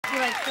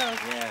like Coke.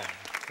 Yeah,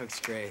 Coke's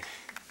great.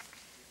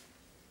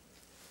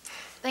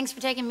 Thanks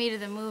for taking me to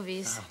the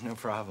movies. Oh, no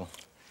problem.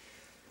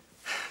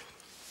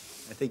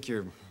 I think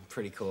you're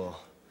pretty cool.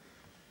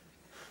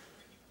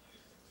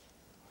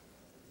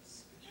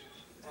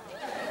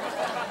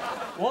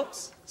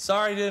 Whoops.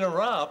 Sorry to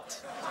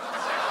interrupt.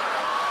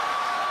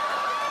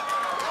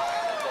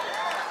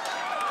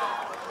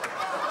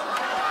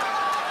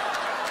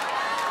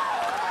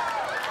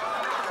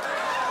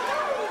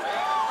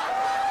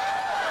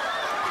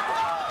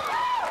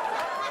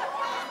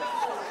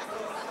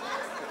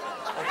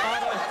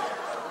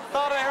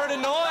 Thought I heard a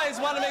noise.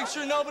 Wanted to make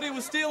sure nobody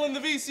was stealing the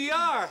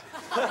VCR.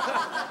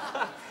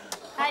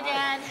 Hi,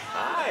 Dad.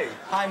 Hi.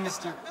 Hi,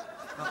 Mr.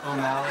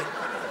 O'Malley.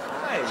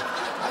 Hi.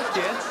 Hi,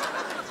 kids.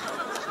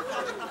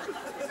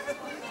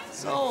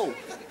 So,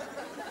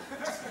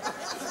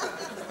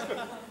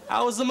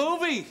 how was the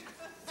movie?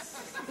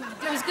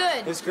 It was good.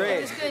 It was great.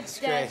 It was good, It's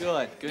Dad.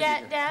 great. Good.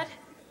 Good. Dad?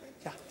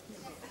 Yeah.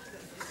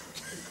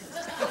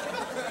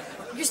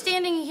 You're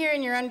standing here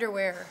in your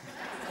underwear.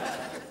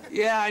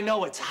 Yeah, I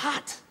know. It's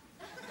hot.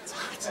 It's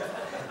hot.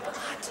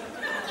 Hot.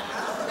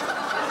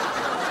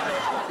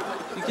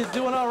 You kids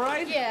doing all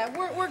right? Yeah,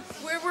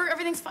 we're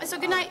everything's fine. So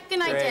good night, Great.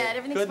 Dad.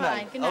 Everything's Good fine.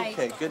 night. Good night.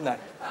 Okay, good night.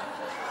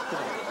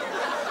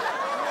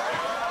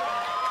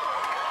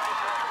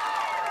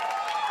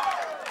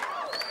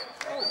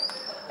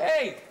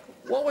 Hey,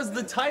 what was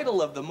the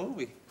title of the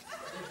movie?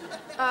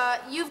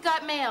 You've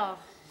got mail.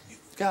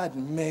 Got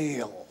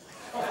mail.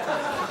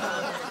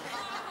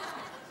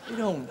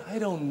 I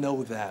don't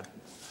know that.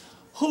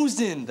 Who's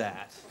in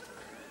that?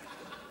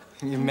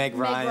 You Meg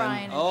Ryan.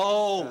 Ryan.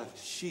 Oh,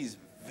 she's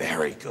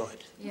very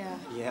good. Yeah.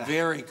 Yeah.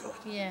 Very good.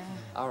 Yeah.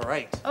 All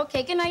right.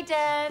 Okay, good night,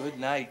 Dad. Good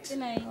night. Good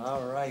night.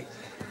 All right.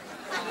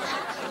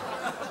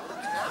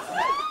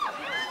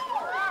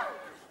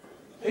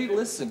 Hey,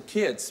 listen,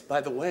 kids, by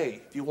the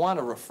way, if you want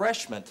a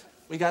refreshment,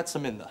 we got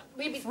some in the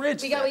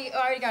fridge. We already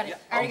got it. Yeah,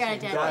 Already got okay,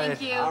 it, Dad. got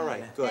Thank it. you. All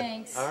right, good.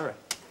 Thanks. All right.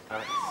 All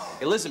right.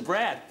 Hey, listen,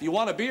 Brad, if you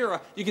want a beer,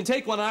 you can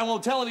take one and I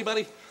won't tell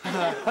anybody.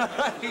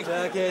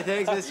 Okay,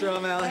 thanks, Mr.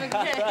 O'Malley.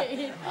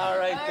 Okay. All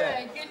right, All Dad.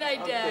 right. Good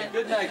night, Okay, Dad.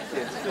 good night,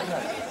 kids. Good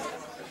night.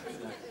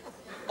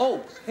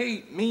 Oh,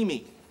 hey,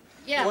 Mimi.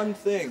 Yeah. One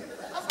thing.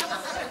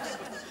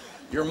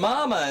 Your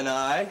mama and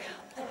I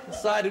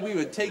decided we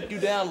would take you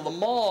down to the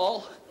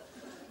mall,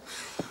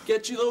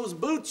 get you those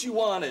boots you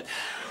wanted.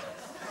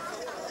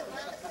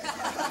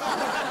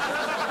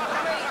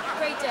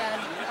 Great, Dad.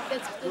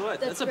 Good.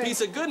 That's a great.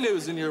 piece of good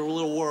news in your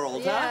little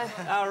world, Yeah.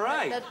 huh? All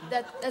right.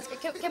 That's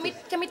good. Can we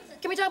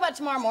talk about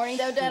tomorrow morning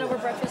though, Dad, over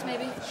breakfast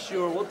maybe?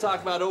 Sure, we'll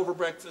talk about over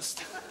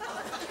breakfast.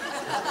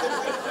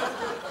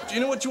 Do you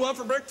know what you want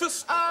for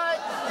breakfast? No,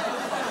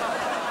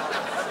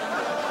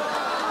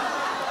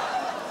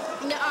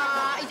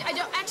 I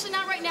don't. Actually,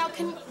 not right now.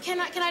 Can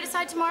I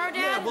decide tomorrow, Dad?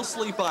 Yeah, we'll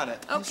sleep on it.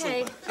 We'll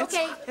Okay. sleep on it.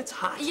 Okay. It's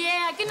hot.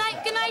 Yeah. Good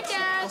night. Good night,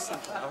 Dad.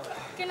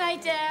 Good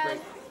night, Dad.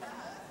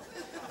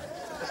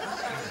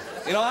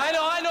 You know, I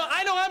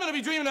know I'm gonna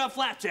be dreaming about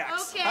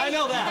flapjacks. Okay. I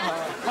know that.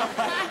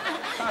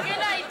 Good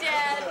night,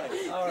 Dad.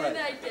 All right. Good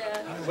night,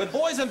 Dad. With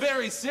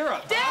boysenberry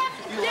syrup.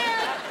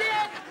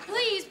 Dad,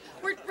 please.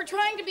 We're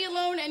trying to be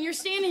alone, and you're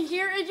standing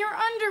here in your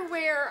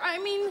underwear. I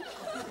mean,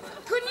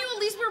 couldn't you at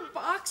least wear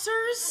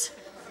boxers?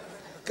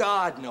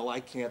 God, no, I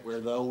can't wear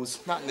those.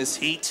 Not in this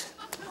heat.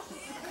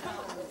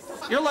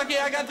 You're lucky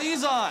I got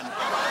these on.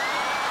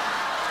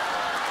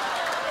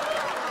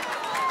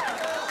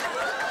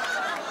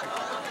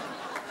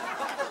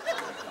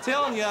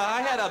 Telling you,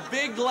 I had a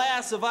big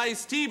glass of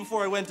iced tea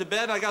before I went to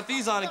bed. I got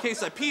these on in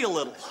case I pee a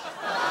little.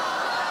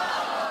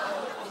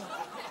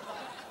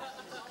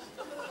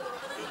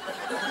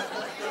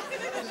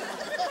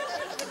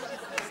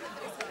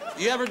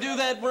 You ever do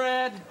that,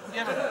 Brad?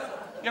 You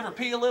ever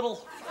pee a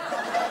little?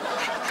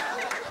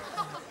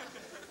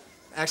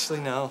 Actually,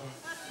 no.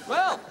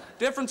 Well,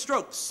 different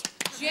strokes.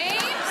 James?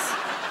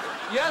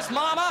 Yes,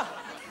 Mama?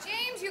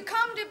 James, you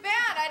come to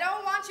bed. I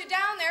don't want you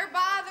down there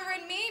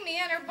bothering Mimi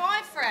and her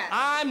boyfriend.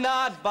 I'm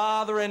not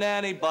bothering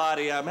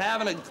anybody. I'm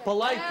having a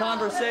polite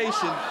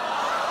conversation.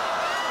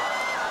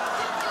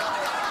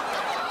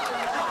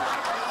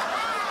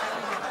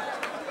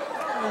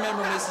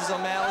 Remember Mrs.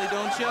 O'Malley,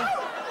 don't you?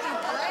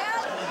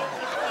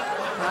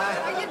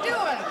 How you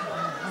doing?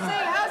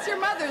 Say, how's your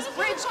mother's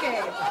bridge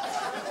game?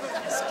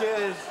 It's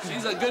good.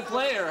 She's a good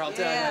player, I'll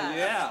tell you.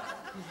 Yeah.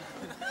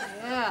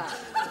 Yeah.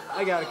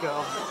 I gotta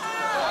go.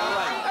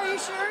 Are you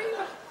sure?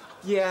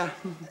 Yeah.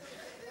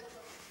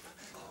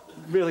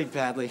 Really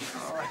badly.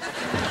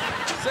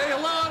 Say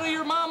hello to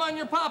your mama and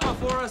your papa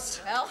for us.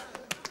 Well,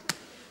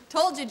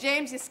 told you,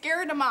 James, you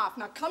scared them off.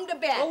 Now come to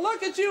bed. Well,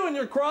 look at you and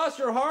your cross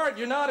your heart.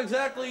 You're not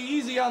exactly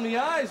easy on the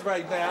eyes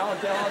right now, I'm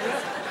telling you.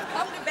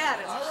 Come to bed.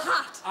 It's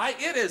hot.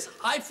 It is.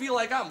 I feel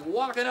like I'm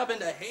walking up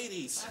into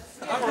Hades.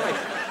 All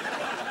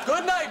right.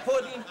 Good night,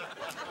 Puddin'.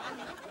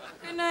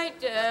 Good night,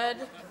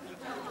 Dad.